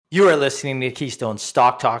You are listening to Keystone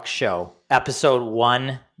Stock Talk Show, episode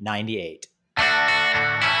 198.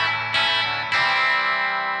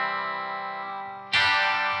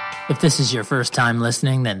 If this is your first time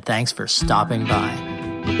listening, then thanks for stopping by.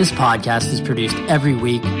 This podcast is produced every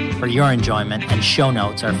week for your enjoyment, and show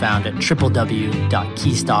notes are found at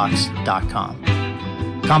www.keystocks.com.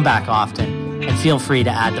 Come back often, and feel free to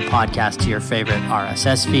add the podcast to your favorite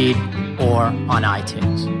RSS feed or on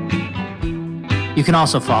iTunes. You can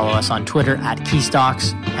also follow us on Twitter at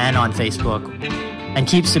Keystocks and on Facebook. And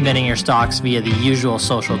keep submitting your stocks via the usual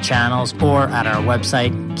social channels or at our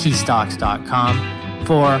website, keystocks.com,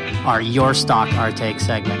 for our Your Stock Our Take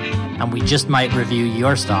segment. And we just might review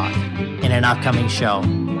your stock in an upcoming show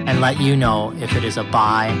and let you know if it is a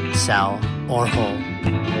buy, sell, or hold.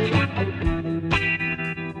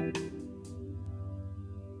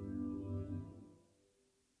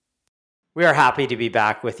 We are happy to be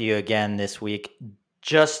back with you again this week,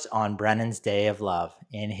 just on Brennan's Day of Love,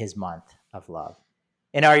 in his month of love.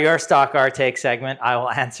 In our Your Stock Our Take segment, I will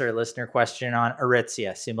answer a listener question on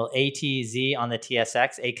Aritzia, symbol ATZ on the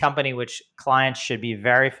TSX, a company which clients should be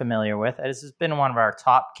very familiar with. This has been one of our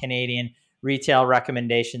top Canadian retail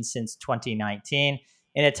recommendations since 2019.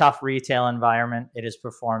 In a tough retail environment, it has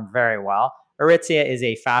performed very well. Aritzia is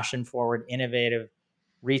a fashion-forward, innovative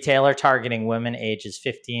retailer targeting women ages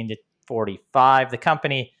 15 to 45. The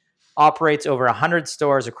company operates over 100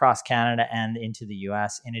 stores across Canada and into the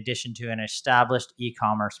US, in addition to an established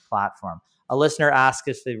e-commerce platform. A listener asked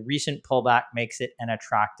if the recent pullback makes it an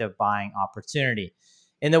attractive buying opportunity.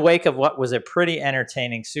 In the wake of what was a pretty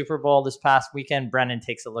entertaining Super Bowl this past weekend, Brendan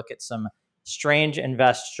takes a look at some strange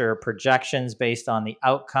investor projections based on the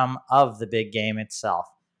outcome of the big game itself.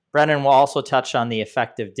 Brendan will also touch on the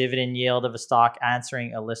effective dividend yield of a stock,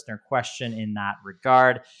 answering a listener question in that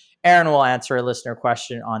regard. Aaron will answer a listener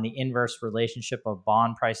question on the inverse relationship of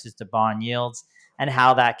bond prices to bond yields and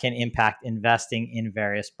how that can impact investing in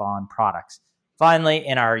various bond products. Finally,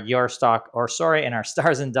 in our in our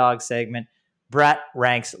Stars and Dogs segment, Brett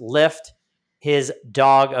ranks Lyft his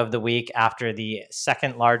dog of the week after the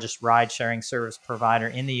second largest ride-sharing service provider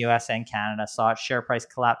in the US and Canada saw its share price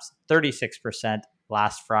collapse 36%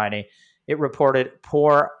 last Friday. It reported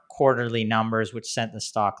poor quarterly numbers, which sent the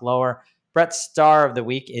stock lower. Brett's star of the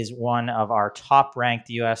week is one of our top-ranked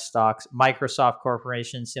U.S. stocks, Microsoft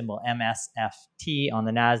Corporation, symbol MSFT on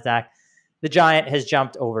the NASDAQ. The giant has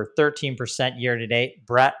jumped over 13% year-to-date.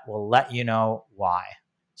 Brett will let you know why.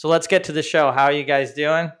 So let's get to the show. How are you guys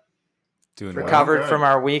doing? Doing Recovered well. from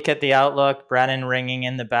our week at the Outlook. Brennan ringing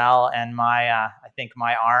in the bell, and I think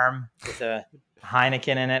my arm with a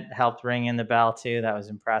Heineken in it helped ring in the bell too. That was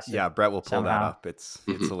impressive. Yeah, Brett will pull somehow. that up. It's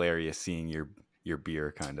hilarious seeing your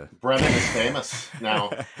beer kind of. Brennan is famous now.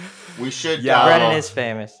 We should. Yeah, Brennan is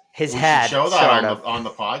famous. His head. Show that on the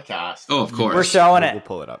podcast. Oh, of course. We're showing it. We'll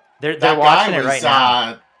pull it up. They're watching it right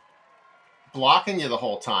now. Blocking you the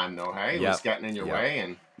whole time, though. Hey, he was getting in your way,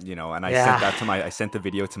 and and I sent the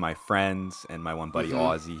video to my friends and my one buddy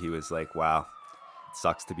Ozzy. He was like, "Wow, it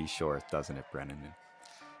sucks to be short, doesn't it, Brennan?" And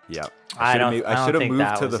yeah, I should have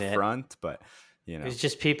moved to the front, but it was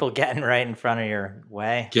just people getting right in front of your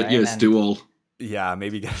way. Get you a stool. Yeah,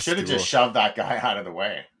 maybe should have just shoved that guy out of the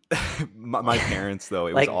way. my parents, though,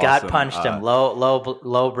 it was awesome. Gut punched him,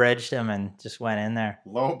 low bridged him, and just went in there.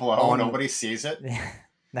 Low blow. Nobody sees it.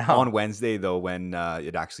 No. On Wednesday, though, when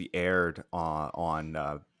it actually aired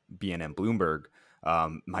on BNN Bloomberg,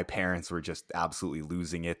 my parents were just absolutely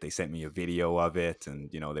losing it. They sent me a video of it, and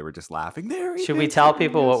they were just laughing. Should we tell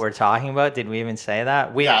people what we're talking about? Did we even say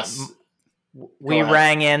that? Yes. We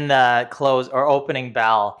rang in the close or opening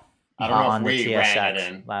bell. I don't know on if the we TSX rang it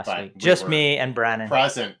in last week. Just me and Brennan.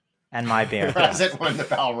 Present. And my beer. Present when the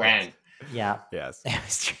bell rang. Yeah. Yes. It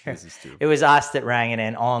was true. This is true. It was us that rang it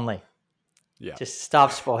in only. Yeah. Just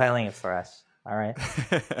stop spoiling it for us. All right.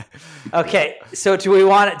 Okay. So do we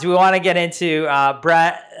want to get into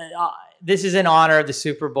Brett? This is in honor of the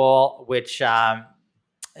Super Bowl, which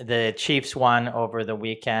the Chiefs won over the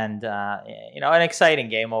weekend. An exciting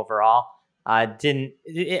game overall. I didn't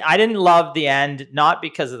love the end, not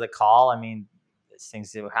because of the call. I mean, these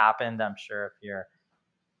things that happened. I'm sure if you're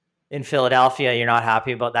in Philadelphia, you're not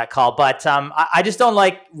happy about that call. But I just don't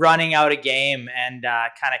like running out a game and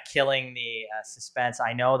kind of killing the suspense.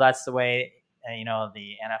 I know that's the way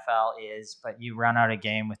the NFL is, but you run out a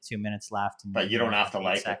game with 2 minutes left. But you don't have to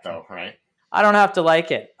like it, though, right? I don't have to like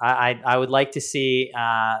it. I would like to see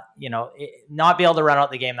not be able to run out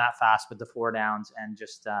the game that fast with the 4 downs and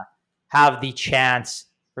just have the chance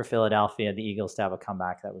for Philadelphia, the Eagles, to have a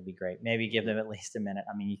comeback. That would be great. Maybe give them at least a minute.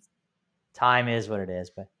 I mean, time is what it is,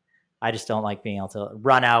 but I just don't like being able to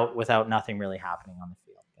run out without nothing really happening on the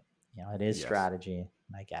field. But it is strategy.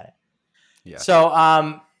 I get it. Yeah.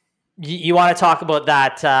 So, you want to talk about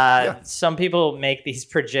that? Some people make these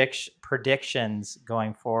predictions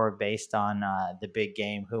going forward based on the big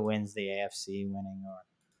game, who wins the AFC winning or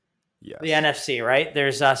the NFC, right?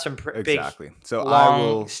 There's some big, so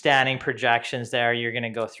long-standing projections there. You're going to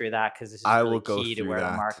go through that because this is really key to where the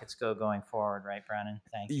markets go going forward, right, Brennan?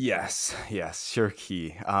 Thank you. Yes, sure,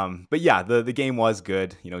 key. But yeah, the game was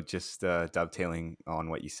good. Just dovetailing on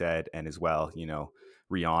what you said, and as well,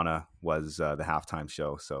 Rihanna was the halftime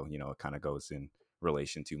show, so it kind of goes in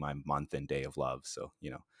relation to my month and day of love. So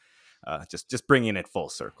just bringing it full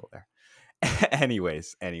circle there.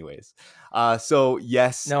 anyways, so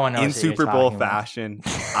yes, no one knows in Super Bowl fashion,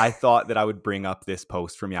 I thought that I would bring up this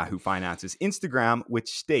post from Yahoo Finance's Instagram, which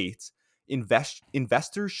states,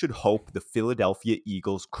 investors should hope the Philadelphia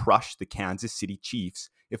Eagles crush the Kansas City Chiefs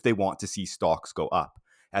if they want to see stocks go up,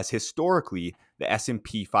 as historically the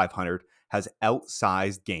S&P 500 has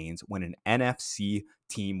outsized gains when an NFC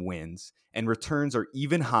team wins, and returns are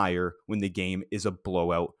even higher when the game is a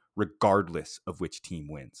blowout, regardless of which team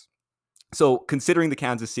wins. So considering the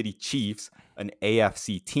Kansas City Chiefs, an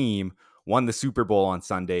AFC team, won the Super Bowl on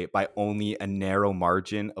Sunday by only a narrow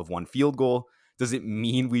margin of one field goal, does it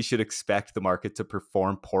mean we should expect the market to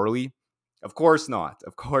perform poorly? Of course not.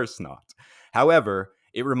 However,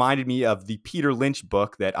 it reminded me of the Peter Lynch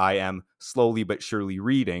book that I am slowly but surely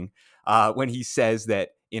reading, when he says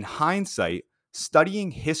that in hindsight,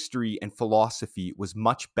 studying history and philosophy was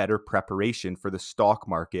much better preparation for the stock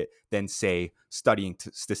market than, say, studying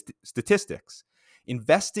statistics.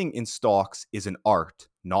 Investing in stocks is an art,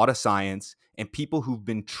 not a science, and people who've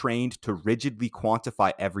been trained to rigidly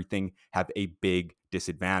quantify everything have a big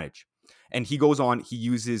disadvantage. And he goes on, he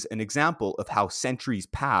uses an example of how centuries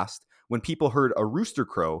past, when people heard a rooster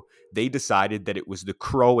crow, they decided that it was the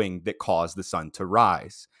crowing that caused the sun to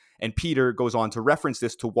rise. And Peter goes on to reference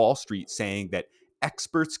this to Wall Street, saying that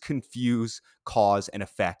experts confuse cause and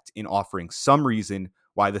effect in offering some reason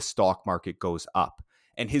why the stock market goes up.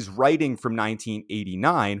 And his writing from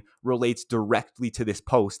 1989 relates directly to this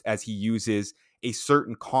post, as he uses a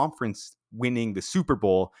certain conference winning the Super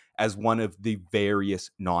Bowl as one of the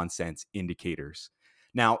various nonsense indicators.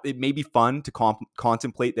 Now, it may be fun to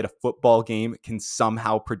contemplate that a football game can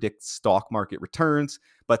somehow predict stock market returns,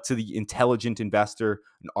 but to the intelligent investor,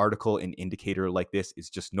 an article, an indicator like this is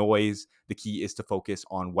just noise. The key is to focus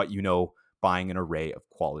on what you know, buying an array of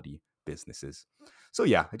quality businesses. So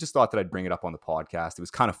yeah, I just thought that I'd bring it up on the podcast. It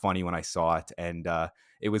was kind of funny when I saw it, and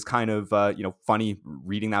it was kind of funny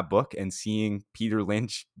reading that book and seeing Peter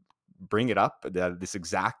Lynch bring it up, this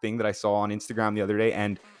exact thing that I saw on Instagram the other day,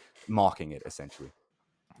 and mocking it essentially.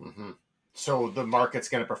 Mm-hmm. So the market's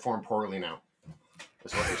going to perform poorly now,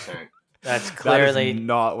 is what you're saying. That's clearly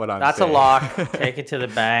not what I'm saying. That's a lock. Take it to the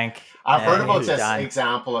bank. I've heard about this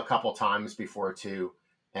example a couple times before too,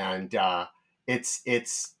 and it's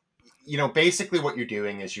basically what you're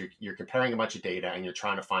doing is you're comparing a bunch of data and you're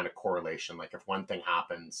trying to find a correlation. Like if one thing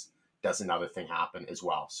happens, does another thing happen as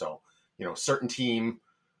well? So certain team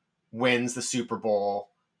wins the Super Bowl,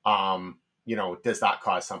 does that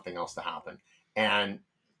cause something else to happen? And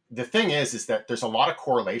the thing is that there's a lot of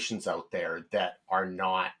correlations out there that are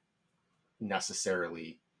not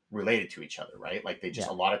necessarily related to each other, right? Like they just,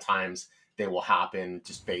 a lot of times they will happen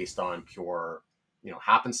just based on pure,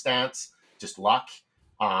 happenstance, just luck.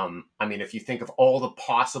 If you think of all the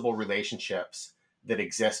possible relationships that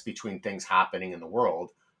exist between things happening in the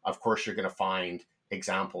world, of course, you're going to find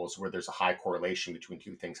examples where there's a high correlation between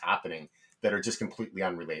two things happening that are just completely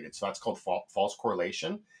unrelated. So that's called false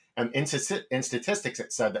correlation. And in statistics,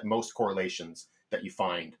 it said that most correlations that you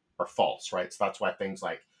find are false, right? So that's why things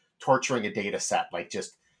like torturing a data set, like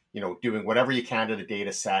just, doing whatever you can to the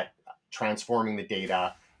data set, transforming the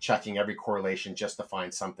data, checking every correlation just to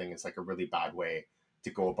find something is like a really bad way to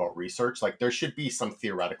go about research. Like there should be some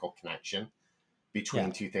theoretical connection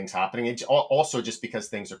between two things happening. And also just because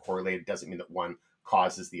things are correlated doesn't mean that one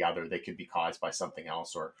causes the other. They could be caused by something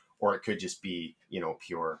else, or it could just be,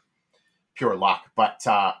 pure luck. But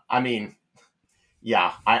I'm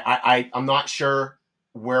not sure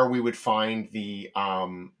where we would find the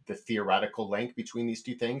theoretical link between these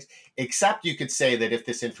two things, except you could say that if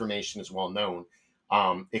this information is well known,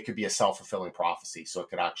 it could be a self-fulfilling prophecy. So it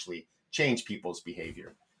could actually change people's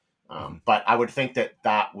behavior. But I would think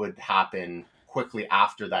that would happen quickly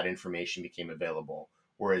after that information became available.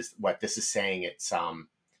 Whereas what this is saying, it's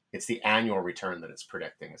the annual return that it's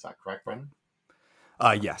predicting. Is that correct, Brendan?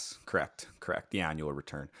 Yes, correct. The annual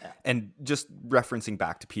return. Yeah. And just referencing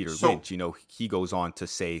back to Peter Lynch, he goes on to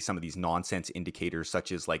say some of these nonsense indicators,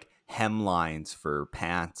 such as like hemlines for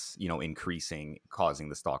pants, increasing, causing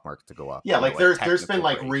the stock market to go up. Yeah, like there's been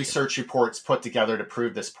like research reports put together to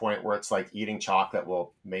prove this point, where it's like eating chocolate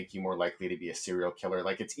will make you more likely to be a serial killer.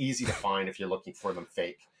 Like it's easy to find if you're looking for them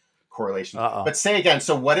fake correlations. But say again,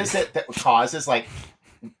 so what is it that causes, like,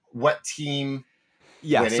 what team?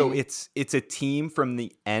 Yeah, winning? So it's a team from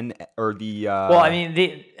the N or the. Well, I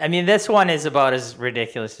mean, this one is about as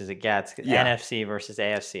ridiculous as it gets. Yeah. NFC versus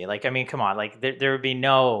AFC. Like, I mean, come on. Like, there'd be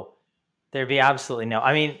absolutely no.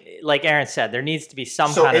 I mean, like Aaron said, there needs to be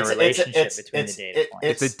some kind of relationship between the data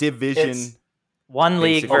points. It's a division. One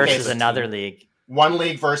league versus another league. One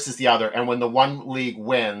league versus the other, and when the one league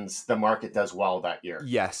wins, the market does well that year.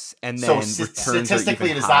 Yes, and then so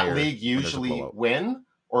statistically, does that league usually win?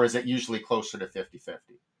 Or is it usually closer to 50-50?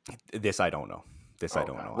 This I don't know.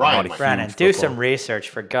 Ryan, Brennan, do some research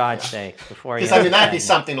for God's sake before you. Because I mean, that'd be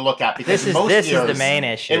something to look at. Because this is the main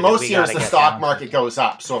issue. In most years, the stock market goes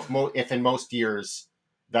up. So if in most years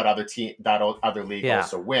that other league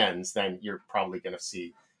also wins, then you're probably going to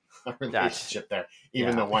see a relationship there,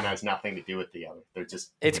 even though one has nothing to do with the other.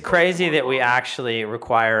 It's crazy that we actually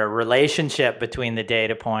require a relationship between the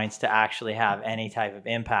data points to actually have any type of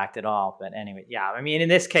impact at all. But anyway, I mean, in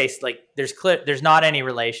this case, like there's not any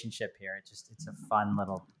relationship here. It's a fun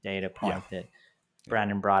little data point that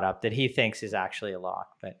Brendan brought up that he thinks is actually a lock.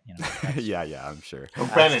 But yeah, I'm sure. Well,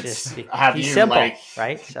 Brendan, he's simple,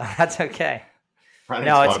 right? So that's okay.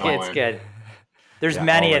 It's good. There's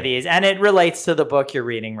many of these, and it relates to the book you're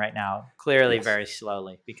reading right now. Clearly, very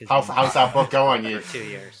slowly. Because how's that book going? For 2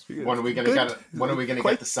 years. When are we going to get it? When are we going to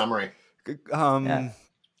get the summary? A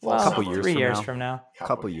couple years. 3 years from now. A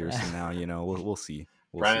couple years from now, we'll see.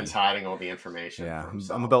 Brennan's hiding all the information. Yeah,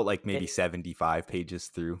 I'm about like maybe 75 pages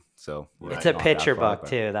through. So it's a picture book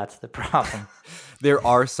too. That's the problem. There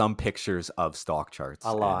are some pictures of stock charts.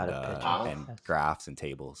 A lot of pictures. And graphs and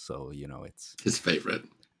tables. So it's his favorite.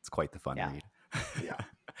 It's quite the fun read. Yeah.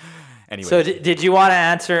 Anyway, so did you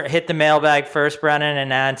want to hit the mailbag first, Brennan,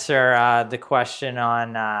 and answer the question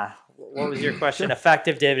on what was your question? Sure.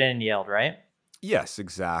 Effective dividend yield, right? Yes,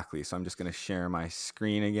 exactly. So I'm just going to share my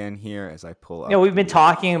screen again here as I pull up. We've been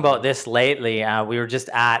talking about this lately. We were just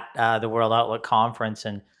at the World Outlook Conference,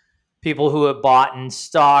 and people who have bought in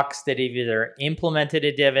stocks that have either implemented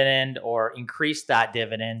a dividend or increased that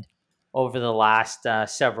dividend over the last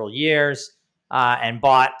several years. And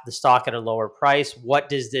bought the stock at a lower price. What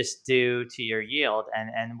does this do to your yield?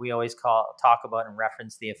 And we always talk about and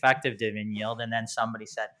reference the effective dividend yield. And then somebody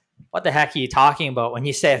said, what the heck are you talking about when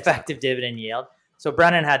you say effective dividend yield? So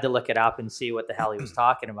Brennan had to look it up and see what the hell he was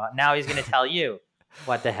talking about. Now he's going to tell you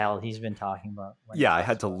what the hell he's been talking about. Yeah, I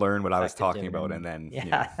had to learn what I was talking about. And then,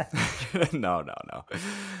 no.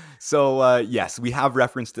 So yes, we have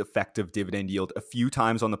referenced effective dividend yield a few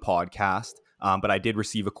times on the podcast. But I did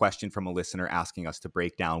receive a question from a listener asking us to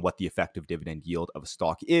break down what the effective dividend yield of a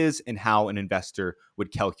stock is and how an investor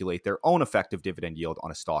would calculate their own effective dividend yield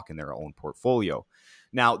on a stock in their own portfolio.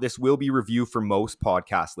 Now, this will be review for most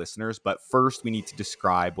podcast listeners, but first we need to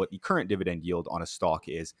describe what the current dividend yield on a stock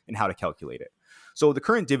is and how to calculate it. So the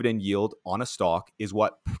current dividend yield on a stock is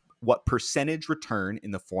what percentage return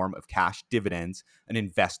in the form of cash dividends an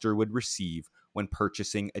investor would receive when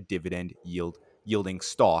purchasing a dividend yielding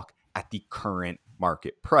stock at the current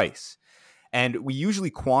market price. And we usually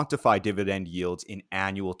quantify dividend yields in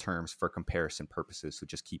annual terms for comparison purposes, so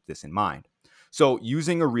just keep this in mind. So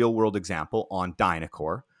using a real-world example on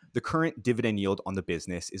Dynacor, the current dividend yield on the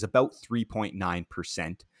business is about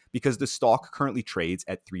 3.9% because the stock currently trades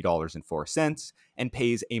at $3.04 and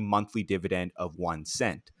pays a monthly dividend of 1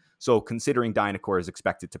 cent. So considering Dynacor is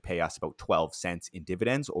expected to pay us about 12 cents in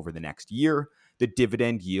dividends over the next year, the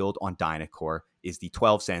dividend yield on Dynacor is the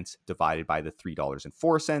 12 cents divided by the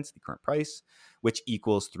 $3.04, the current price, which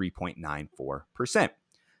equals 3.94%.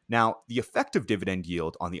 Now, the effective dividend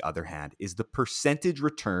yield, on the other hand, is the percentage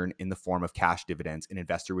return in the form of cash dividends an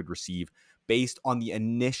investor would receive based on the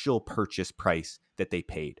initial purchase price that they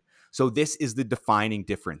paid. So this is the defining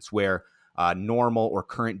difference where normal or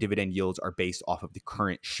current dividend yields are based off of the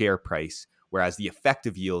current share price, whereas the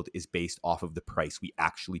effective yield is based off of the price we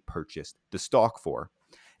actually purchased the stock for.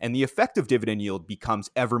 And the effective dividend yield becomes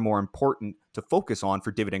ever more important to focus on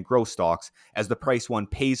for dividend growth stocks as the price one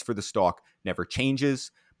pays for the stock never changes,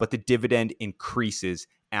 but the dividend increases,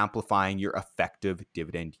 amplifying your effective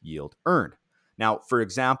dividend yield earned. Now, for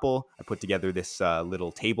example, I put together this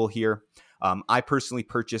little table here. I personally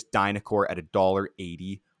purchased Dynacor at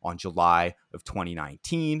 $1.80 on July of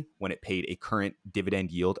 2019 when it paid a current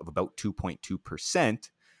dividend yield of about 2.2%.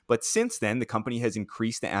 But since then, the company has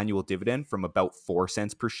increased the annual dividend from about 4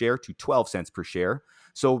 cents per share to 12 cents per share.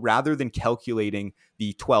 So rather than calculating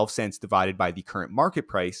the 12 cents divided by the current market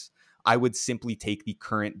price, I would simply take the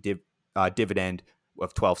current dividend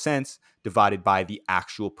of 12 cents divided by the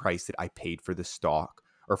actual price that I paid for the stock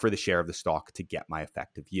or for the share of the stock to get my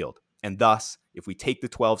effective yield. And thus, if we take the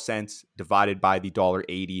 12 cents divided by the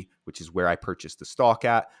 $1.80, which is where I purchased the stock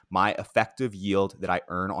at, my effective yield that I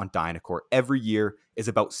earn on Dynacor every year is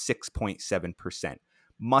about 6.7%,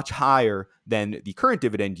 much higher than the current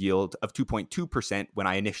dividend yield of 2.2% when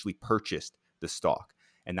I initially purchased the stock.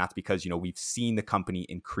 And that's because, we've seen the company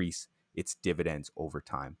increase its dividends over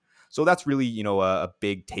time. So that's really, a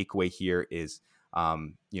big takeaway here is,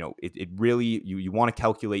 it really, you want to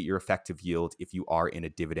calculate your effective yield if you are in a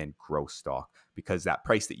dividend growth stock, because that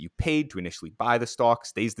price that you paid to initially buy the stock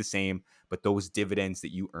stays the same, but those dividends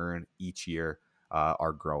that you earn each year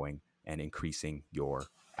are growing and increasing your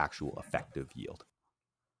actual effective yield.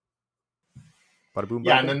 Bada boom, bada boom.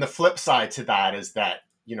 And then the flip side to that is that,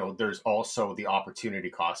 there's also the opportunity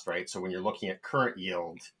cost, right? So when you're looking at current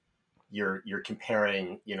yield, you're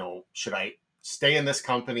comparing, should I stay in this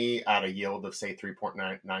company at a yield of say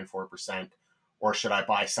 3.94%, or should I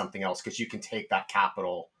buy something else? Because you can take that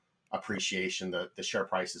capital appreciation, the share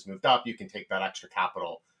price has moved up, you can take that extra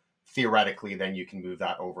capital. Theoretically, then you can move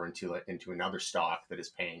that over into another stock that is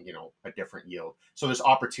paying, a different yield. So there's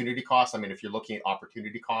opportunity cost. I mean, if you're looking at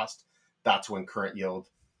opportunity cost, that's when current yield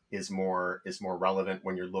is more relevant.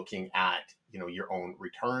 When you're looking at, your own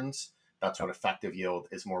returns, that's when effective yield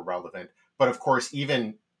is more relevant. But of course,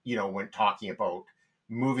 even, when talking about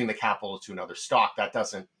moving the capital to another stock, that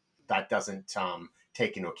doesn't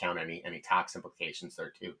take into account any tax implications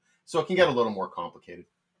there too. So it can get a little more complicated.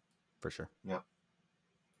 For sure. Yeah.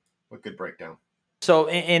 A good breakdown. So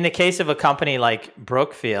in the case of a company like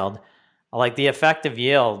Brookfield, like the effective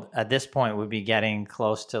yield at this point would be getting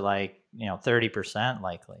close to 30%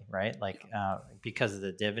 likely, right? Because of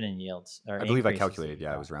the dividend yields. I believe I calculated,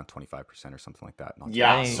 it was around 25% or something like that.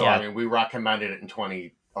 We recommended it in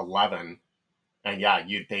 2011, and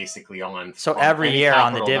you'd basically So every year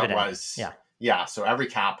on the dividend. So every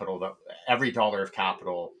dollar of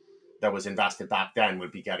capital that was invested back then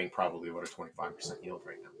would be getting probably about a 25% yield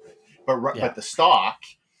right now. Right? But the stock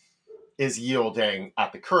is yielding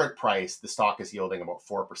at the current price. The stock is yielding about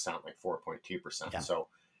 4%, like 4.2%. Yeah. So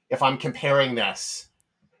if I'm comparing this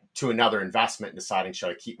to another investment, deciding should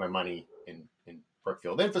I keep my money in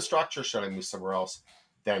Brookfield Infrastructure, should I move somewhere else,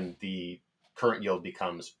 then the current yield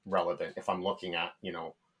becomes relevant. If I'm looking at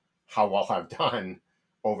how well I've done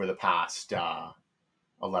over the past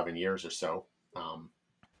 11 years or so,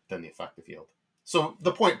 than the effective yield. So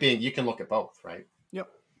the point being, you can look at both, right?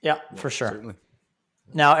 Yep. Yeah, for sure. Certainly.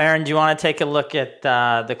 Now, Aaron, do you want to take a look at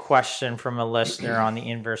the question from a listener on the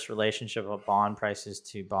inverse relationship of bond prices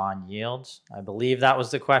to bond yields? I believe that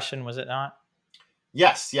was the question, was it not?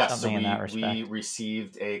 Yes. Something so we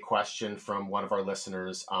received a question from one of our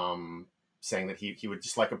listeners saying that he would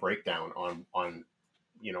just like a breakdown on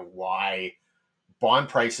why bond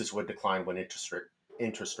prices would decline when interest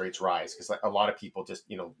rates rise, because a lot of people just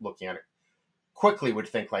looking at it quickly would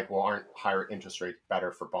think aren't higher interest rates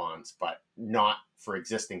better for bonds, but not for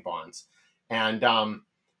existing bonds. And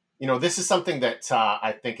this is something that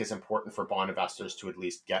I think is important for bond investors to at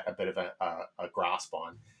least get a bit of a grasp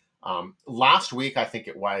on. Last week, I think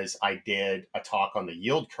it was, I did a talk on the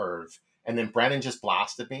yield curve, and then Brennan just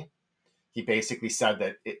blasted me. He basically said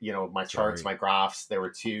that my charts, my graphs, they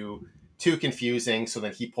were too confusing. So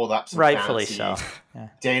then he pulled up some rightfully fancy so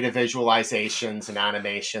data visualizations and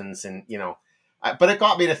animations, and but it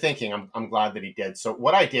got me to thinking. I'm glad that he did. So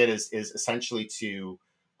what I did is essentially to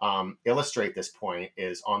illustrate this point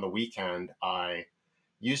is, on the weekend I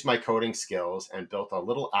used my coding skills and built a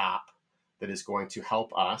little app that is going to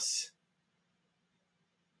help us.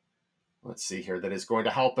 Let's see here. That is going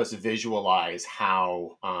to help us visualize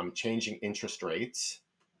how changing interest rates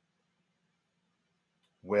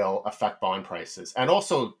will affect bond prices, and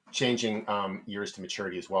also changing years to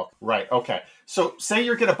maturity as well. Right. Okay. So say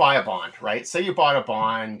you're going to buy a bond, right? Say you bought a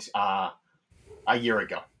bond a year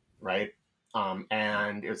ago, right?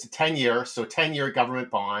 And it was a 10-year, so 10-year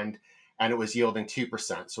government bond, and it was yielding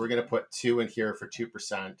 2%. So we're going to put 2 in here for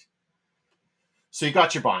 2%. So you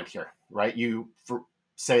got your bond here, right?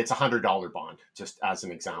 Say it's $100 bond, just as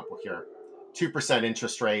an example here, 2%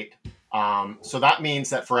 interest rate. So that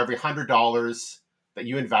means that for every $100 that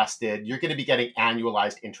you invested, you're going to be getting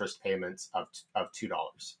annualized interest payments of $2,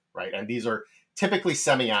 right? And these are typically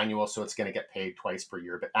semi-annual, so it's going to get paid twice per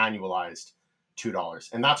year, but annualized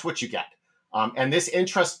 $2. And that's what you get. And this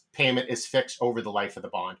interest payment is fixed over the life of the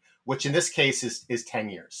bond, which in this case is 10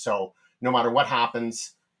 years. So no matter what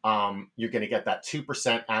happens, you're going to get that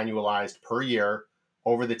 2% annualized per year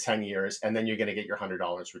over the 10 years. And then you're going to get your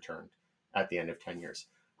 $100 returned at the end of 10 years.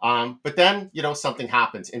 But then, something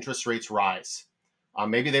happens. Interest rates rise.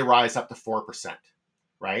 Maybe they rise up to 4%,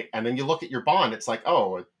 right? And then you look at your bond. It's like,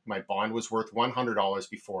 oh, my bond was worth $100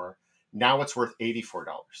 before. Now it's worth $84.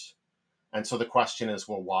 And so the question is,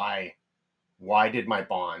 well, why did my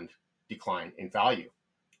bond decline in value?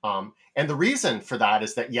 And the reason for that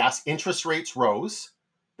is that, yes, interest rates rose.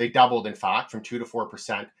 They doubled, in fact, from 2 to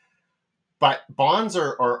 4%. But bonds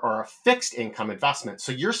are a fixed income investment.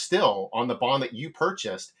 So you're still, on the bond that you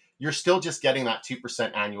purchased, you're still just getting that 2%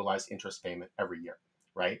 annualized interest payment every year,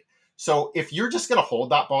 right? So if you're just going to hold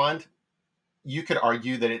that bond, you could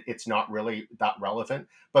argue that it's not really that relevant.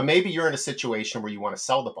 But maybe you're in a situation where you want to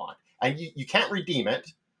sell the bond. And you can't redeem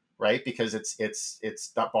it, right? Because it's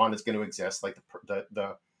that bond is going to exist. Like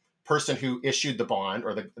the person who issued the bond,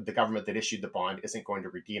 or the government that issued the bond, isn't going to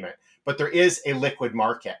redeem it. But there is a liquid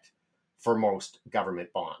market for most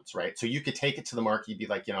government bonds, right? So you could take it to the market. You'd be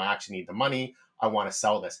like, I actually need the money. I want to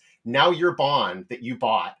sell this. Now your bond that you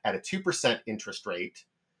bought at a 2% interest rate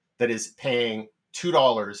that is paying $2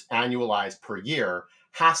 annualized per year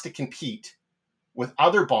has to compete with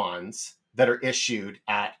other bonds that are issued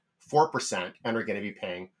at 4% and are going to be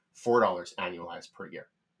paying $4 annualized per year,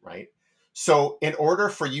 right? So in order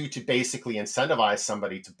for you to basically incentivize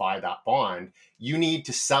somebody to buy that bond, you need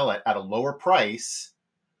to sell it at a lower price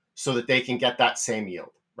so that they can get that same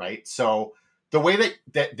yield, right? So the way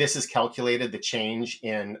that this is calculated, the change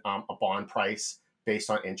in a bond price based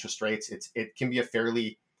on interest rates, it can be a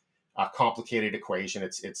fairly complicated equation.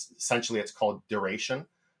 It's essentially, it's called duration.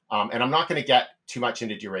 And I'm not going to get too much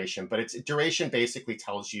into duration, but duration basically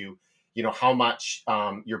tells you, how much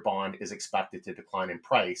your bond is expected to decline in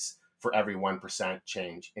price for every 1%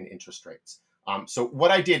 change in interest rates. So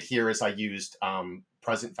what I did here is I used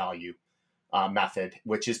present value method,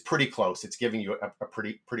 which is pretty close. It's giving you a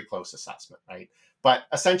pretty close assessment, right? But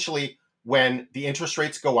essentially, when the interest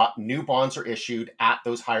rates go up, new bonds are issued at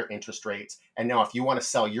those higher interest rates. And now if you want to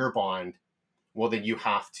sell your bond, well, then you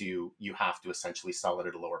have to essentially sell it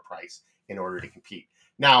at a lower price in order to compete.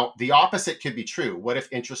 Now, the opposite could be true. What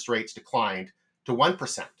if interest rates declined to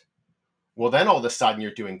 1%? Well, then all of a sudden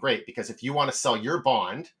you're doing great, because if you want to sell your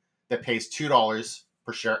bond that pays $2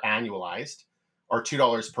 per share annualized, or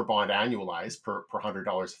 $2 per bond annualized per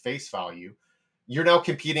 $100 face value, you're now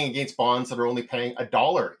competing against bonds that are only paying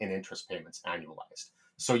 $1 in interest payments annualized.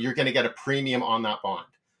 So you're going to get a premium on that bond.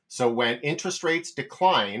 So when interest rates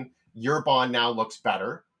decline, your bond now looks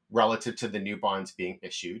better relative to the new bonds being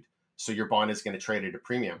issued. So your bond is going to trade at a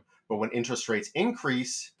premium. But when interest rates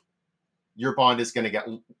increase, your bond is going to get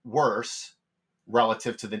worse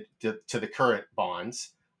relative to the current bonds.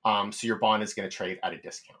 So your bond is going to trade at a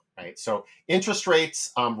discount, right? So interest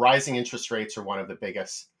rates, rising interest rates are one of the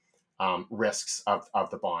biggest risks of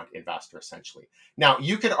the bond investor, essentially. Now,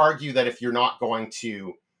 you could argue that if you're not going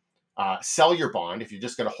to sell your bond, if you're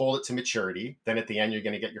just going to hold it to maturity, then at the end you're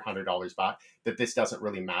going to get your $100 back, that this doesn't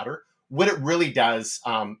really matter. What it really does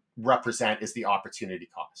represent is the opportunity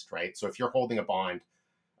cost, right? So if you're holding a bond,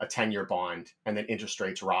 a 10-year bond, and then interest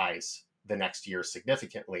rates rise the next year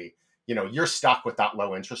significantly, you're stuck with that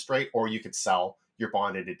low interest rate, or you could sell your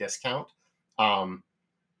bond at a discount.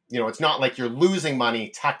 It's not like you're losing money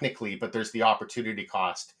technically, but there's the opportunity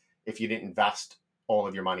cost. If you didn't invest all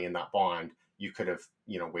of your money in that bond, you could have,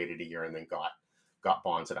 waited a year and then got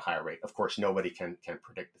bonds at a higher rate. Of course, nobody can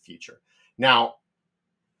predict the future. Now,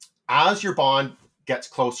 as your bond gets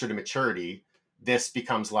closer to maturity, this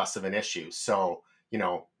becomes less of an issue. So,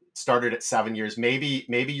 started at 7 years, maybe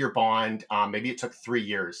your bond, maybe it took 3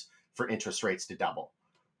 years for interest rates to double,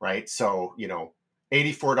 right? So,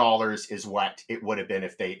 $84 is what it would have been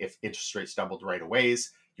if interest rates doubled right away.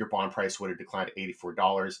 Your bond price would have declined to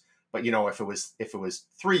 $84. But if it was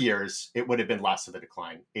 3 years, it would have been less of a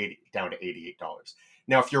decline, down to $88.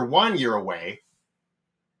 Now, if you're 1 year away,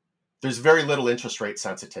 there's very little interest rate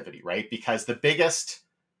sensitivity, right? Because the biggest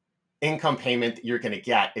income payment that you're going to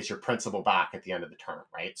get is your principal back at the end of the term,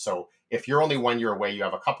 right? So if you're only 1 year away, you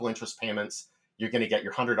have a couple interest payments, you're going to get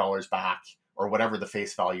your $100 back, or whatever the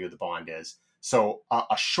face value of the bond is. So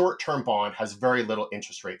a short-term bond has very little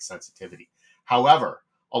interest rate sensitivity. However,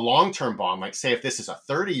 a long-term bond, like say if this is a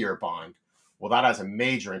 30-year bond, well, that has a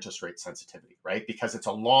major interest rate sensitivity, right? Because it's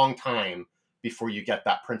a long time before you get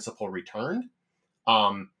that principal returned.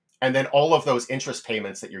 And then all of those interest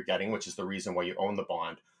payments that you're getting, which is the reason why you own the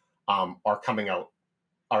bond, are coming out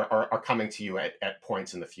are coming to you at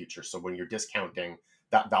points in the future. So when you're discounting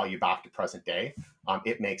that value back to present day,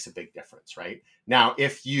 it makes a big difference, right? Now,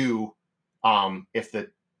 if the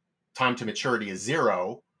time to maturity is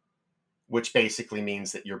 0, which basically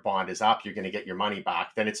means that your bond is up, you're going to get your money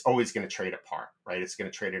back, then it's always going to trade at par, right? It's going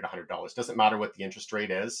to trade at $100. Doesn't matter what the interest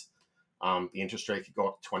rate is. The interest rate could go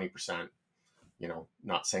up to 20%.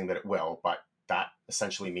 Not saying that it will, but that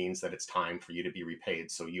essentially means that it's time for you to be repaid.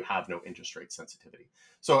 So you have no interest rate sensitivity.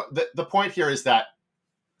 So the point here is that,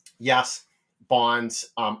 yes,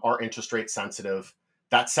 bonds are interest rate sensitive.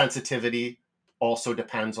 That sensitivity also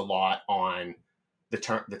depends a lot on the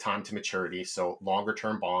time to maturity. So longer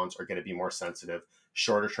term bonds are going to be more sensitive.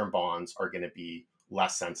 Shorter term bonds are going to be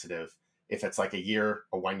less sensitive. If it's like a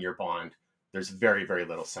 1 year bond, there's very, very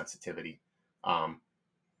little sensitivity.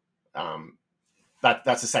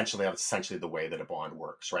 That's essentially the way that a bond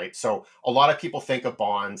works, right? So a lot of people think of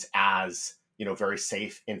bonds as, very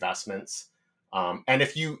safe investments. And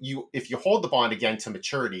if you hold the bond again to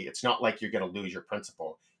maturity, it's not like you're going to lose your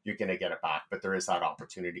principal. You're going to get it back, but there is that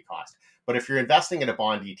opportunity cost. But if you're investing in a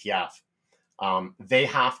bond ETF, they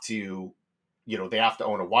have to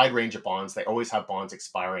own a wide range of bonds. They always have bonds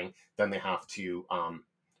expiring. Then they have to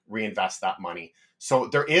reinvest that money. So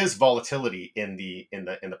there is volatility in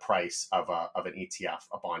the price of an ETF,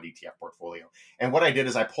 a bond ETF portfolio. And what I did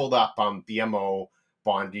is I pulled up BMO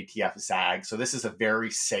bond ETF ZAG. So this is a very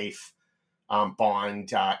safe bond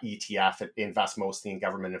ETF. It invests mostly in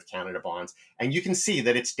Government of Canada bonds. And you can see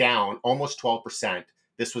that it's down almost 12%.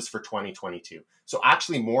 This was for 2022. So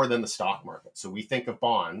actually more than the stock market. So we think of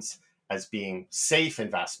bonds as being safe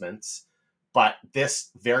investments, but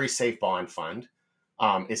this very safe bond fund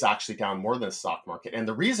is actually down more than the stock market. And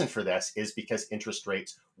the reason for this is because interest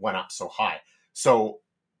rates went up so high. So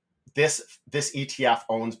this ETF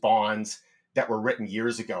owns bonds that were written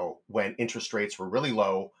years ago when interest rates were really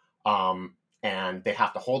low, and they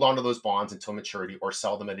have to hold on to those bonds until maturity or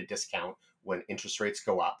sell them at a discount when interest rates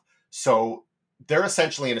go up. So they're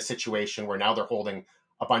essentially in a situation where now they're holding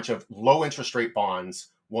a bunch of low interest rate bonds,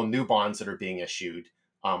 while new bonds that are being issued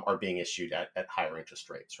at higher interest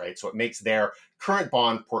rates, right? So it makes their current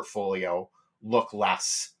bond portfolio look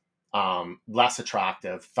less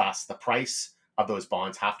attractive. Thus, the price of those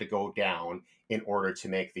bonds have to go down in order to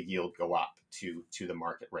make the yield go up to the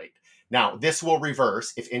market rate. Now, this will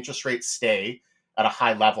reverse if interest rates stay at a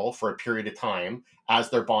high level for a period of time. As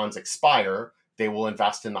their bonds expire, they will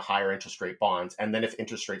invest in the higher interest rate bonds. And then if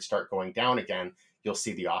interest rates start going down again, you'll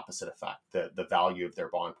see the opposite effect. The value of their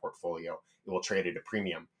bond portfolio, it will trade at a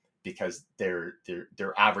premium because their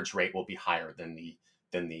average rate will be higher than the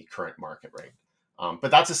current market rate.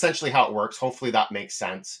 But that's essentially how it works. Hopefully that makes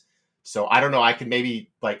sense. So I don't know, I could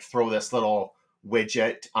maybe like throw this little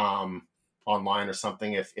widget online or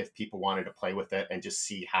something if people wanted to play with it and just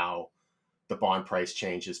see how the bond price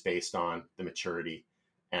changes based on the maturity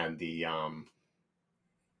and the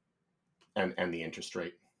and the interest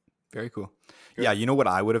rate. Very cool. Good. Yeah, you know what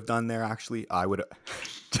I would have done there? Actually, I would.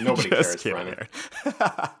 Nobody cares, Brennan.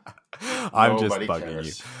 I'm just bugging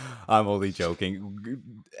you. I'm only joking.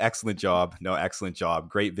 Excellent job. No, excellent job.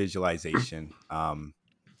 Great visualization. I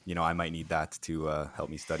might need that to help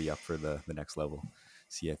me study up for the next level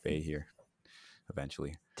CFA here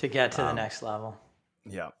eventually. To get to the next level.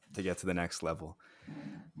 Yeah, to get to the next level.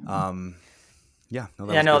 Yeah,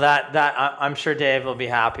 that I'm sure Dave will be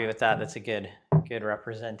happy with that. That's a good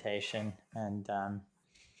representation, and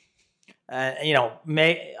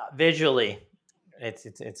visually,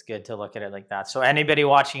 it's good to look at it like that. So anybody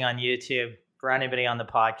watching on YouTube, for anybody on the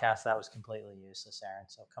podcast, that was completely useless, Aaron.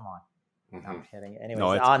 So come on, I'm kidding.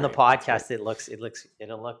 Anyways, on the podcast, it'll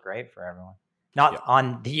look great for everyone. Not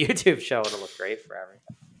on the YouTube show, it'll look great for everyone.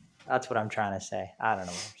 That's what I'm trying to say. I don't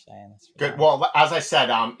know what I'm saying. Good. Well, as I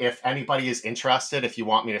said, if anybody is interested, if you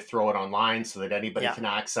want me to throw it online so that anybody can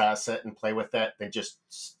access it and play with it, then just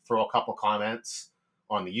throw a couple comments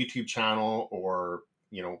on the YouTube channel or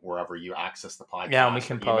wherever you access the podcast. Yeah, we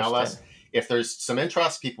can post us. If there's some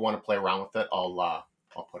interest, people want to play around with it, I'll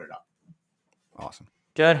put it up. Awesome.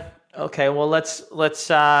 Good. Okay. Well, let's.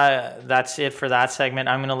 That's it for that segment.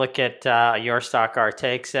 I'm going to look at your stock, our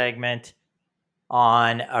take segment.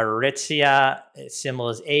 On Aritzia, symbol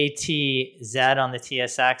is ATZ on the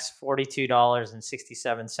TSX,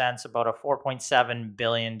 $42.67, about a $4.7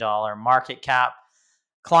 billion market cap.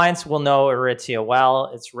 Clients will know Aritzia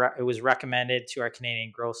well. It was recommended to our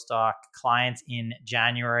Canadian growth stock clients in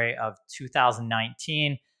January of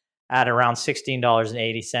 2019 at around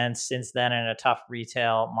 $16.80. Since then, in a tough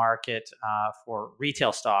retail market for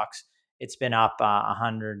retail stocks, it's been up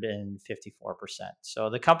 154%. So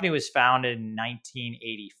the company was founded in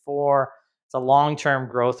 1984. It's a long-term,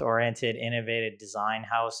 growth-oriented, innovative design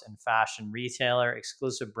house and fashion retailer,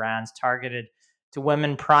 exclusive brands targeted to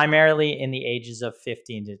women primarily in the ages of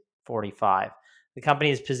 15 to 45. The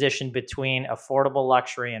company is positioned between affordable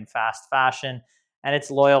luxury and fast fashion, and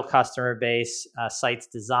its loyal customer base cites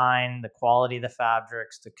design, the quality of the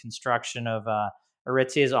fabrics, the construction of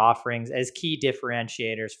Aritzia's offerings as key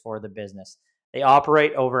differentiators for the business. They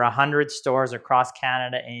operate over 100 stores across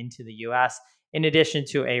Canada and into the US, in addition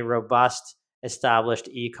to a robust, established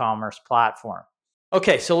e-commerce platform.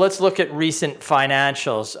 Okay, so let's look at recent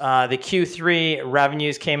financials. The Q3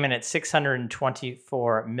 revenues came in at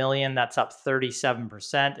 $624 million. That's up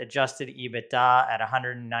 37%. Adjusted EBITDA at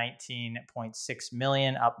 $119.6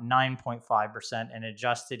 million, up 9.5%. And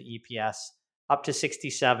adjusted EPS up to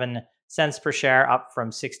 67 cents per share, up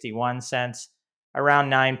from 61 cents,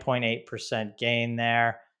 around 9.8% gain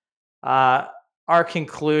there. Our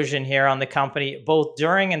conclusion here on the company, both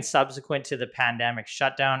during and subsequent to the pandemic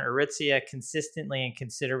shutdown, Aritzia consistently and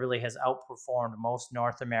considerably has outperformed most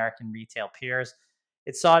North American retail peers.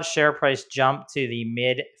 It saw its share price jump to the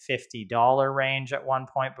mid $50 range at one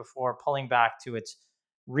point before pulling back to its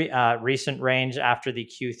recent range after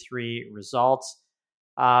the Q3 results.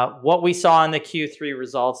 What we saw in the Q3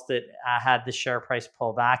 results that had the share price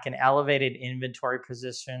pull back, an elevated inventory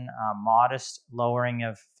position, modest lowering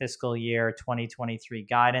of fiscal year 2023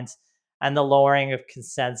 guidance, and the lowering of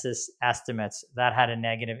consensus estimates that had a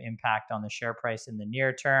negative impact on the share price in the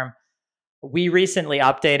near term. We recently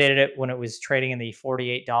updated it when it was trading in the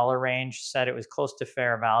 $48 range, said it was close to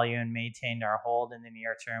fair value and maintained our hold in the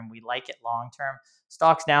near term. We like it long term.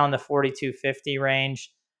 Stock's now in the $42.50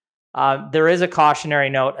 range. There is a cautionary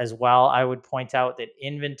note as well. I would point out that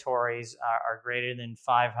inventories are greater than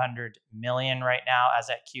 $500 million right now as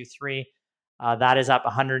at Q3. That is up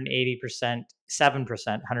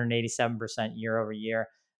 187% year over year.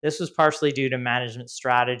 This was partially due to management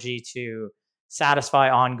strategy to satisfy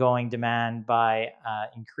ongoing demand by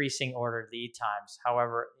increasing order lead times.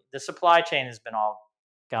 However, the supply chain has been all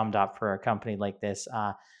gummed up for a company like this.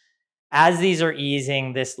 As these are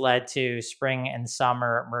easing, this led to spring and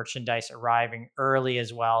summer merchandise arriving early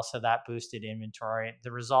as well, so that boosted inventory.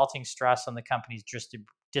 The resulting stress on the company's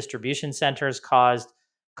distribution centers caused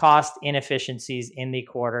cost inefficiencies in the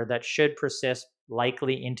quarter that should persist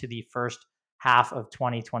likely into the first half of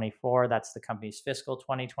 2024. That's the company's fiscal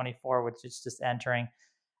 2024, which is just entering.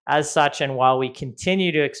 As such, and while we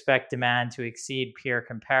continue to expect demand to exceed peer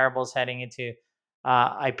comparables heading into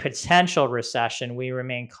a potential recession, we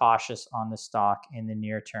remain cautious on the stock in the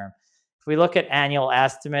near term. If we look at annual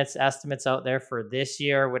estimates out there for this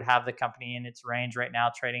year would have the company in its range right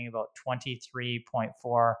now, trading about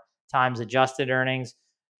 23.4 times adjusted earnings.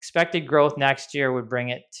 Expected growth next year would bring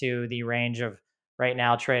it to the range of right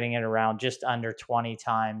now trading at around just under 20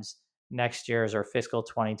 times next year's or fiscal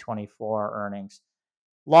 2024 earnings.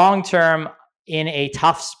 Long term, in a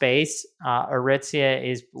tough space, Aritzia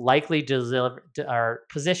is likely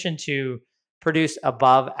positioned to produce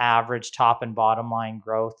above average top and bottom line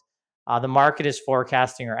growth. The market is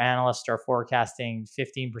forecasting, or analysts are forecasting,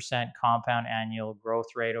 15% compound annual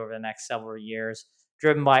growth rate over the next several years,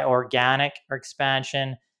 driven by organic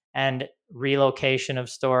expansion and relocation of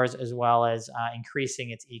stores, as well as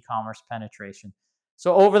increasing its e-commerce penetration.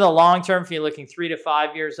 So over the long term, if you're looking 3 to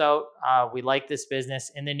 5 years out, we like this business.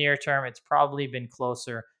 In the near term, it's probably been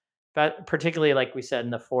closer, but particularly, like we said, in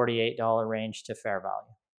the $48 range to fair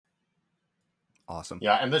value. Awesome.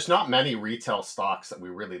 Yeah, and there's not many retail stocks that we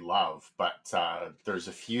really love, but there's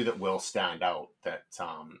a few that will stand out. That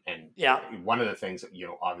one of the things that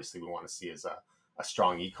obviously we want to see is a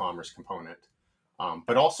strong e-commerce component,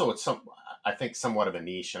 but also it's I think somewhat of a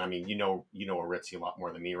niche. And I mean, Aritzia a lot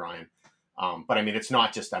more than me, Ryan. But I mean, it's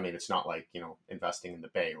not like, investing in the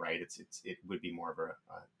Bay, right? It would be more of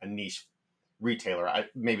a niche retailer.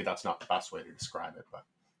 Maybe that's not the best way to describe it, but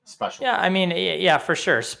special. Yeah. I mean, yeah, for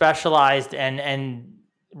sure. Specialized and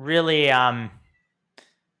really,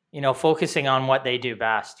 focusing on what they do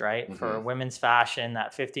best, right? Mm-hmm. For women's fashion,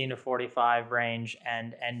 that 15 to 45 range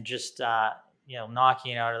and just,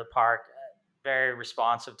 knocking it out of the park, very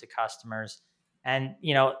responsive to customers and,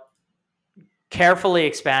 carefully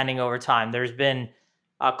expanding over time. There's been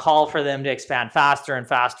a call for them to expand faster and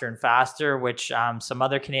faster and faster, which some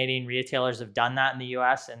other Canadian retailers have done that in the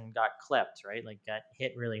US and got clipped, right? Like got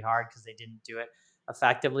hit really hard because they didn't do it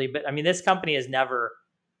effectively. But I mean, this company has never,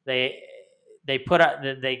 they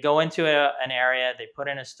go into an area, they put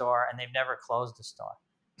in a store, and they've never closed a store.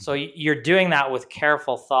 So you're doing that with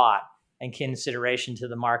careful thought and consideration to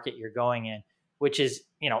the market you're going in, which is,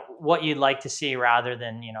 what you'd like to see rather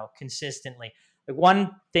than, consistently. Like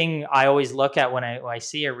one thing I always look at when I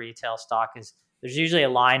see a retail stock is there's usually a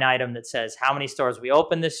line item that says how many stores we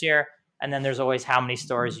opened this year. And then there's always how many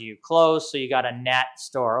stores you close. So you got a net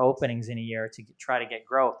store openings in a year to try to get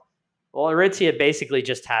growth. Well, Aritzia basically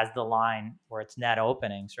just has the line where it's net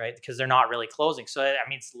openings, right? Because they're not really closing. So, I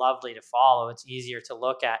mean, it's lovely to follow. It's easier to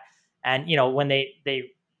look at. And, you know, when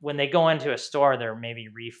they go into a store, they're maybe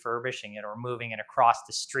refurbishing it or moving it across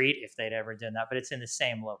the street if they'd ever done that. But it's in the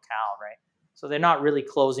same locale, right? So they're not really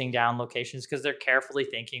closing down locations because they're carefully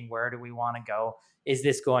thinking, where do we want to go? Is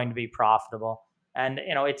this going to be profitable? And,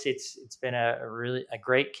 you know, it's been a really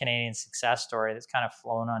great Canadian success story that's kind of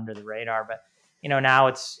flown under the radar. But, you know,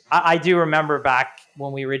 now I do remember back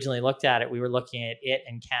when we originally looked at it, we were looking at it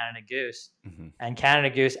and Canada Goose. Mm-hmm. And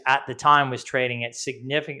Canada Goose at the time was trading at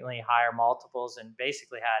significantly higher multiples and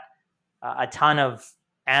basically had a ton of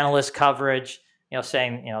analyst coverage, you know,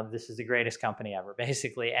 saying, you know, this is the greatest company ever,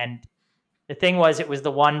 basically. And the thing was, it was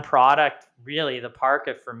the one product, really, the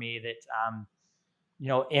parka for me that, you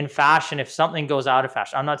know, in fashion, if something goes out of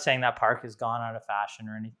fashion, I'm not saying that parka has gone out of fashion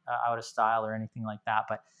or out of style or anything like that,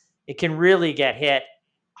 but it can really get hit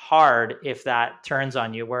hard if that turns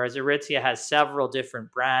on you. Whereas Aritzia has several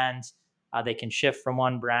different brands, they can shift from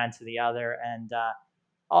one brand to the other, and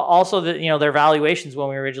also you know, their valuations when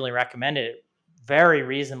we originally recommended it, very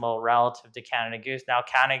reasonable relative to Canada Goose. Now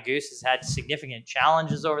Canada Goose has had significant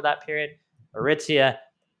challenges over that period. Aritzia,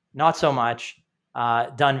 not so much.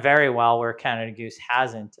 Done very well where Canada Goose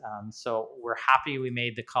hasn't. So we're happy we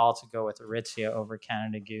made the call to go with Aritzia over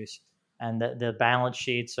Canada Goose. And the balance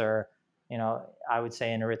sheets are, you know, I would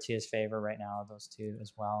say in Aritzia's favor right now, those two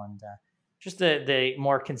as well. And just the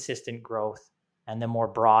more consistent growth and the more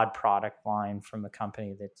broad product line from the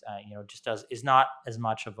company that, you know, just is not as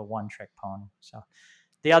much of a one-trick pony. So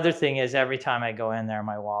the other thing is every time I go in there,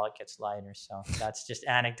 my wallet gets lighter. So that's just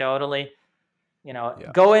anecdotally. You know,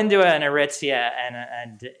 go into an Aritzia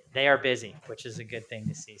and they are busy, which is a good thing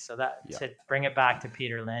to see. So to bring it back to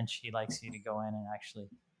Peter Lynch, he likes you to go in and actually,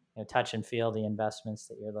 you know, touch and feel the investments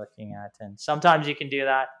that you're looking at. And sometimes you can do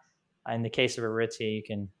that. In the case of Aritzia, you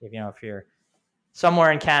can, if you're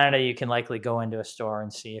somewhere in Canada, you can likely go into a store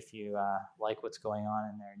and see if you like what's going on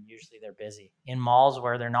in there. And usually they're busy in malls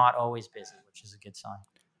where they're not always busy, which is a good sign.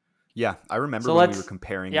 Yeah, I remember when we were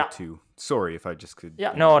comparing it to. Sorry, if I just could.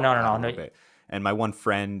 Yeah, no. And my one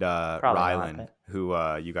friend, Rylan, who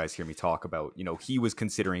you guys hear me talk about, you know, he was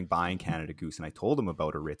considering buying Canada Goose, and I told him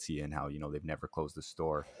about Aritzia and how, you know, they've never closed the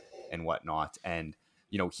store and whatnot. And,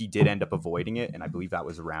 you know, he did end up avoiding it. And I believe that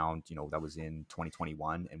was around, you know, that was in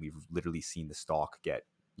 2021. And we've literally seen the stock get,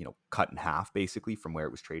 you know, cut in half basically from where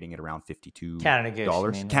it was trading at around $52. Canada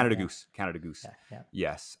Goose. Canada Goose. Yeah.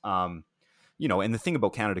 Yes. You know, and the thing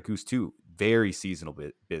about Canada Goose too, very seasonal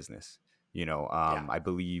business, you know, I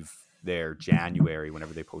believe their January,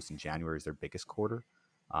 whenever they post in January, is their biggest quarter.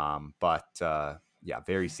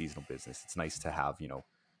 Very seasonal business. It's nice to have, you know,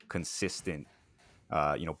 consistent,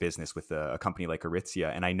 you know, business with a company like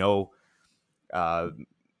Aritzia. And I know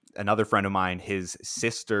another friend of mine, his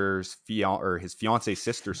fiance's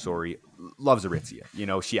sister, loves Aritzia. You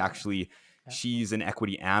know, she's an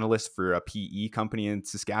equity analyst for a PE company in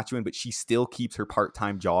Saskatchewan, but she still keeps her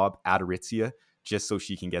part-time job at Aritzia just so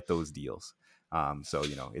she can get those deals. So,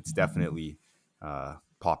 you know, it's definitely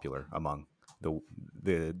popular among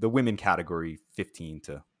the women category 15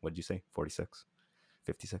 to, what did you say, 46?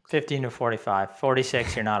 56? 15 to 45.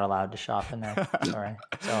 46, you're not allowed to shop in there. Sorry,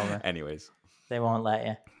 it's over. Anyways. They won't let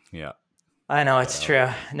you. Yeah. I know, it's true.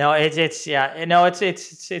 No, it's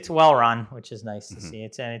well run, which is nice to see.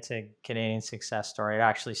 It's a Canadian success story. It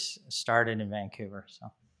actually started in Vancouver, so.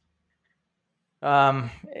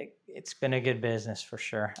 It's been a good business for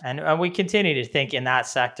sure. And we continue to think in that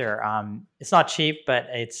sector. It's not cheap, but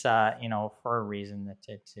it's, you know, for a reason that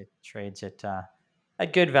it trades at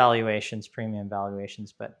good valuations, premium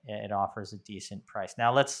valuations, but it offers a decent price.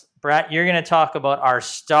 Now Brett, you're going to talk about our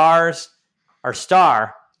star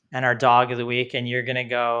and our dog of the week. And you're going to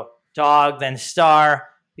go dog, then star,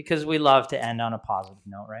 because we love to end on a positive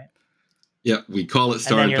note, right? Yeah, we call it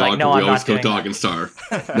star and dog, like, no, but we always go dog and star.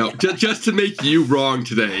 No, just to make you wrong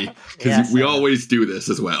today, because we always do this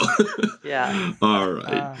as well. Yeah. All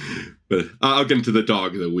right. But I'll get into the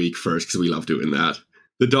dog of the week first, because we love doing that.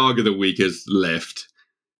 The dog of the week is Lyft.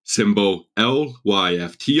 Symbol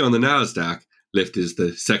LYFT on the NASDAQ. Lyft is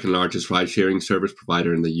the second largest ride-sharing service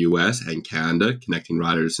provider in the US and Canada, connecting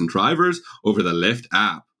riders and drivers over the Lyft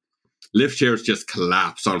app. Lyft shares just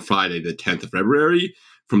collapsed on Friday, the 10th of February,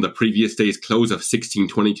 from the previous day's close of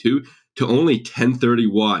 1622 to only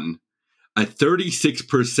 1031, a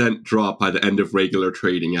 36% drop by the end of regular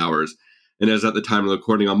trading hours. And as at the time of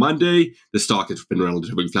recording on Monday, the stock has been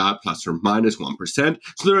relatively flat, plus or minus 1%.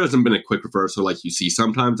 So there hasn't been a quick reversal like you see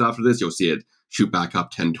sometimes after this. You'll see it shoot back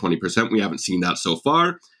up 10, 20%. We haven't seen that so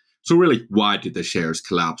far. So really, why did the shares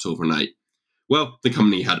collapse overnight? Well, the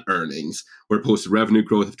company had earnings, where it posted revenue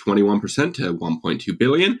growth of 21% to $1.2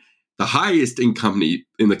 billion, the highest in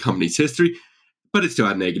the company's history, but it still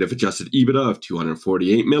had negative adjusted EBITDA of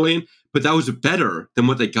 $248 million, but that was better than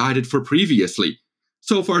what they guided for previously.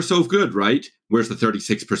 So far, so good, right? Where's the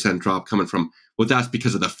 36% drop coming from? Well, that's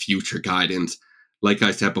because of the future guidance. Like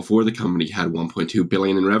I said before, the company had $1.2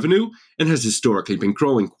 billion in revenue and has historically been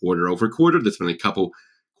growing quarter over quarter. There's been a couple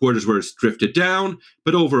quarters where it's drifted down,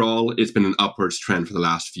 but overall, it's been an upwards trend for the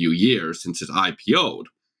last few years since it's IPO'd.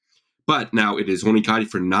 But now it is only guided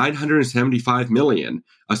for $975 million,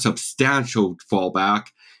 a substantial fallback,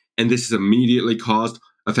 and this has immediately caused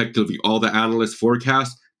effectively all the analyst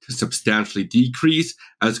forecasts to substantially decrease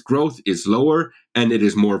as growth is lower and it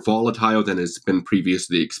is more volatile than has been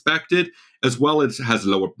previously expected, as well as has a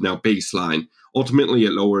lower now baseline. Ultimately,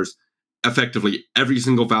 it lowers effectively every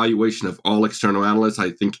single valuation of all external analysts.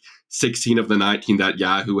 I think 16 of the 19 that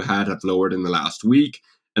Yahoo had have lowered in the last week,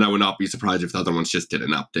 and I would not be surprised if the other ones just did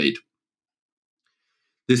an update.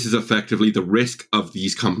 This is effectively the risk of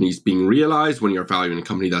these companies being realized when you're valuing a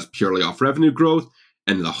company that's purely off revenue growth,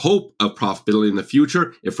 and the hope of profitability in the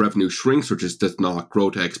future. If revenue shrinks or just does not grow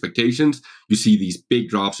to expectations, you see these big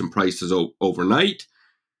drops in prices overnight.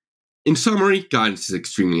 In summary, guidance is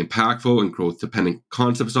extremely impactful, and growth-dependent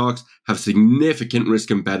concept stocks have significant risk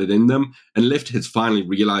embedded in them, and Lyft has finally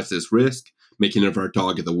realized this risk, making it our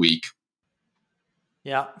dog of the week.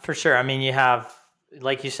 Yeah, for sure. I mean, you have,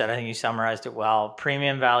 like you said, I think you summarized it well,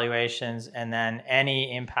 premium valuations and then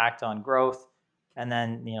any impact on growth. And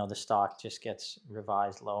then, the stock just gets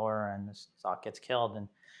revised lower and the stock gets killed. And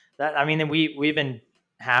that, I mean, we've been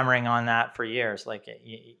hammering on that for years. Like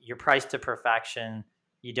you're priced to perfection.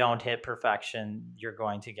 You don't hit perfection, you're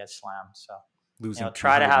going to get slammed. So losing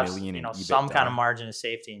try to have some kind of margin of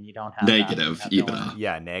safety, and you don't have negative EBITDA.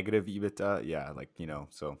 Yeah, negative EBITDA. Yeah,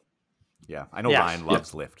 so yeah. I know Ryan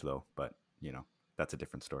loves Lyft though, but that's a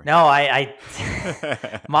different story. No, I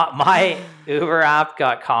my Uber app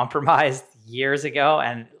got compromised years ago,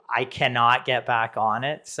 and I cannot get back on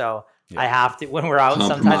it. So I have to, when we're out,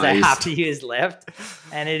 sometimes I have to use Lyft,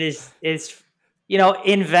 and it's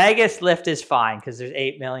in Vegas, Lyft is fine because there's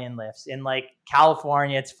 8 million Lyfts. In like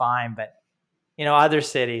California, it's fine, but other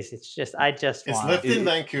cities, it's just is Lyft in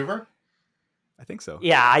Vancouver? I think so.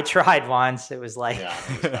 Yeah, I tried once. It was like,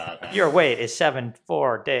 your wait is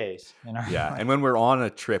 4 days. Yeah, and when we're on a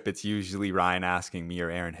trip, it's usually Ryan asking me or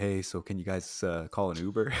Aaron, "Hey, so can you guys call an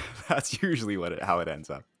Uber?" That's usually how it ends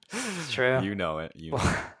up. It's true. You know it.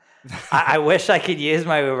 I wish I could use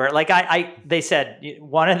my Uber. Like they said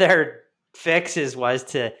one of their fixes was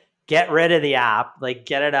to get rid of the app, like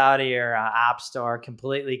get it out of your app store,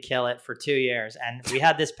 completely kill it for 2 years. And we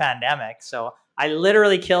had this pandemic, so I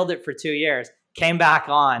literally killed it for 2 years. Came back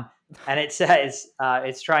on, and it says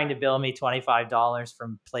it's trying to bill me $25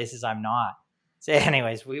 from places I'm not. So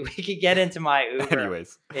anyways, we could get into my Uber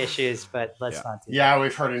issues, but let's not do that. Yeah,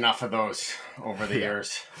 we've heard enough of those over the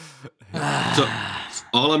years. So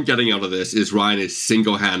all I'm getting out of this is Ryan is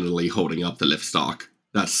single-handedly holding up the Lyft stock.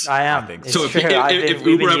 I am. So if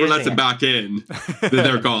Uber ever lets them back in, then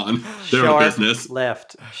they're gone. They're a business.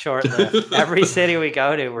 Short Lyft. Every city we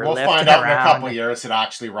go to, we'll find out in a couple of years that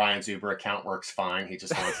actually Ryan's Uber account works fine. He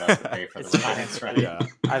just wants us to pay for the rides, right? Yeah.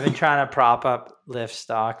 I've been trying to prop up Lyft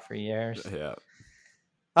stock for years. Yeah.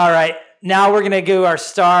 All right. Now we're going to do our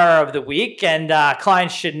star of the week, and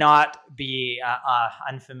clients should not be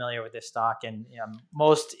unfamiliar with this stock, and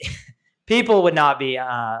most people would not be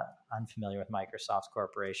unfamiliar with Microsoft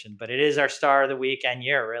Corporation, but it is our star of the week and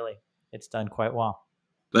year, really. It's done quite well.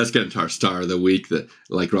 Let's get into our star of the week.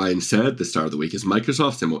 Like Ryan said, the star of the week is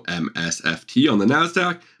Microsoft, symbol MSFT on the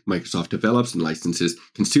NASDAQ. Microsoft develops and licenses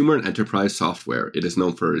consumer and enterprise software. It is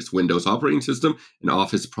known for its Windows operating system and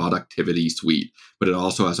Office productivity suite, but it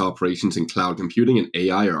also has operations in cloud computing and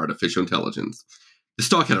AI or artificial intelligence. The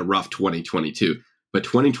stock had a rough 2022. But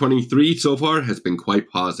 2023 so far has been quite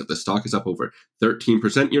positive. The stock is up over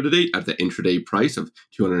 13% year to date at the intraday price of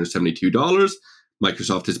 $272.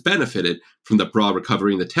 Microsoft has benefited from the broad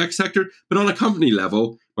recovery in the tech sector, but on a company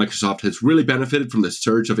level, Microsoft has really benefited from the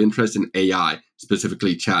surge of interest in AI,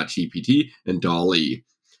 specifically ChatGPT and DALL-E.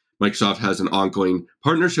 Microsoft has an ongoing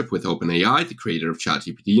partnership with OpenAI, the creator of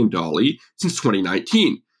ChatGPT and DALL-E, since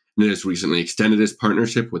 2019, and it has recently extended its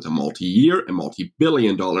partnership with a multi-year and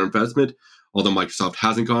multi-billion-dollar investment. Although Microsoft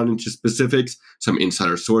hasn't gone into specifics, some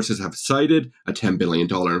insider sources have cited a $10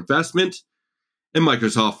 billion investment. And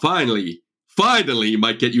Microsoft finally finally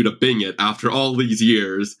might get you to Bing it after all these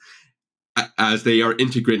years, as they are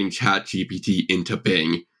integrating ChatGPT into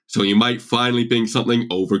Bing. So you might finally Bing something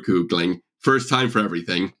over Googling. First time for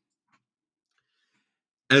everything.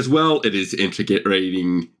 As well, it is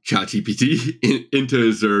integrating ChatGPT into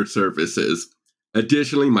Azure services.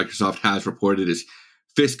 Additionally, Microsoft has reported its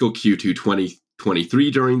fiscal Q2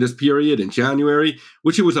 2023 during this period in January,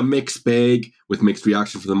 which it was a mixed bag with mixed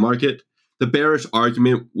reactions from the market. The bearish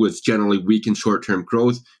argument was generally weak in short-term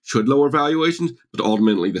growth should lower valuations, but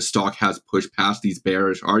ultimately the stock has pushed past these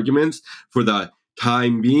bearish arguments for the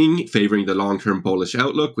time being, favoring the long-term bullish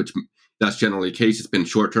outlook, which that's generally the case. It's been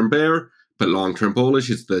short-term bear, but long-term bullish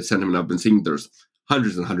is the sentiment I've been seeing. There's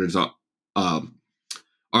hundreds and hundreds of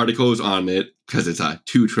articles on it because it's a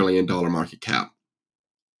 $2 trillion market cap.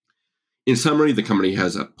 In summary, the company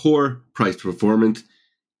has a poor price performance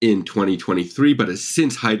in 2023, but has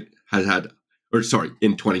since in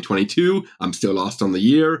 2022, I'm still lost on the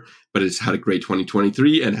year, but it's had a great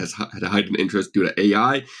 2023 and has had a heightened interest due to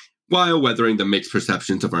AI while weathering the mixed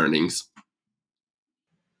perceptions of earnings.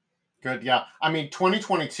 Good, yeah. I mean,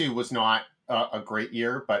 2022 was not a great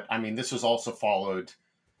year, but I mean, this was also followed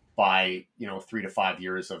by 3 to 5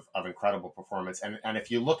 years of incredible performance. And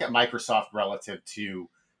if you look at Microsoft relative to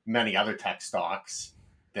many other tech stocks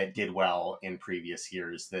that did well in previous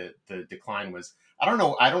years, the decline was, I don't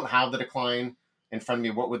know, I don't have the decline in front of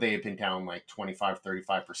me. What would they have been down, like 25,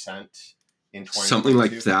 35% in 2022? Something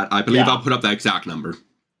like that. I believe I'll put up that exact number.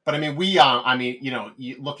 But I mean,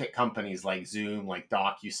 you look at companies like Zoom, like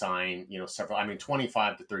DocuSign, several,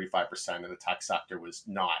 25 to 35% of the tech sector was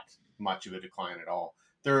not much of a decline at all.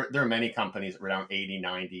 There are many companies that were down 80,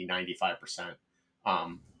 90,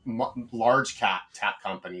 95%. Large cap tech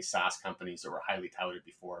companies, SaaS companies that were highly touted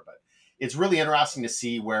before. But it's really interesting to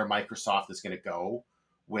see where Microsoft is going to go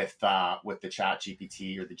with the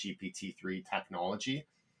ChatGPT or the GPT-3 technology.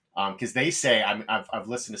 Because they say, I've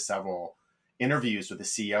listened to several interviews with the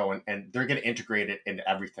CEO, and they're going to integrate it into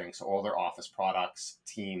everything. So all their Office products,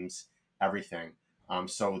 Teams, everything.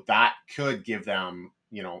 So that could give them,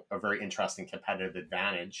 a very interesting competitive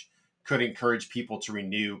advantage, could encourage people to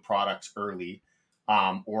renew products early,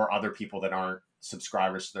 or other people that aren't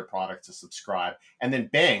subscribers to their products to subscribe. And then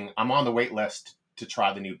Bing, I'm on the wait list to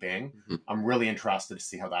try the new Bing. Mm-hmm. I'm really interested to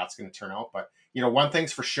see how that's going to turn out. But, one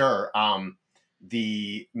thing's for sure,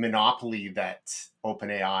 the monopoly that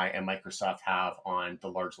OpenAI and Microsoft have on the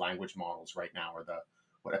large language models right now, or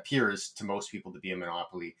what appears to most people to be a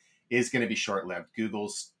monopoly, is going to be short-lived.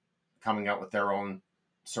 Google's coming out with their own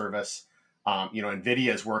service.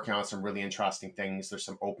 NVIDIA is working on some really interesting things. There's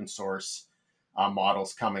some open source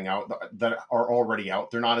models coming out that are already out.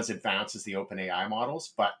 They're not as advanced as the OpenAI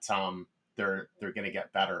models, but they're going to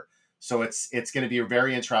get better. So it's going to be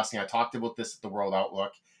very interesting. I talked about this at the World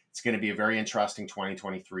Outlook. It's going to be a very interesting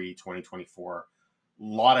 2023, 2024. A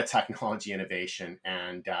lot of technology innovation.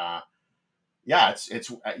 And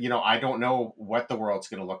it's I don't know what the world's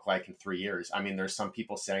going to look like in 3 years. I mean, there's some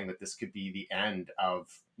people saying that this could be the end of,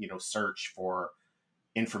 search for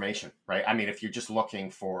information, right? I mean, if you're just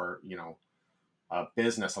looking for, a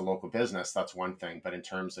business, a local business, that's one thing. But in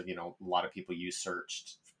terms of, a lot of people use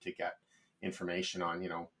search to get information on,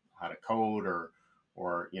 how to code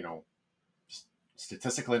or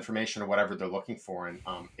statistical information or whatever they're looking for. And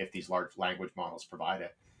if these large language models provide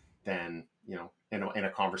it, then, in a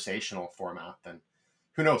conversational format, then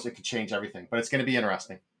who knows, it could change everything, but it's going to be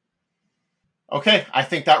interesting. Okay, I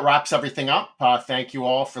think that wraps everything up. Thank you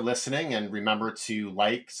all for listening, and remember to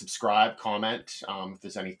like, subscribe, comment if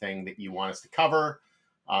there's anything that you want us to cover,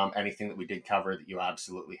 anything that we did cover that you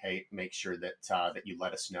absolutely hate. Make sure that you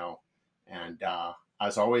let us know. And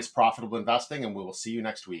as always, profitable investing, and we will see you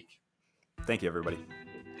next week. Thank you, everybody.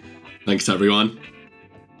 Thanks, everyone.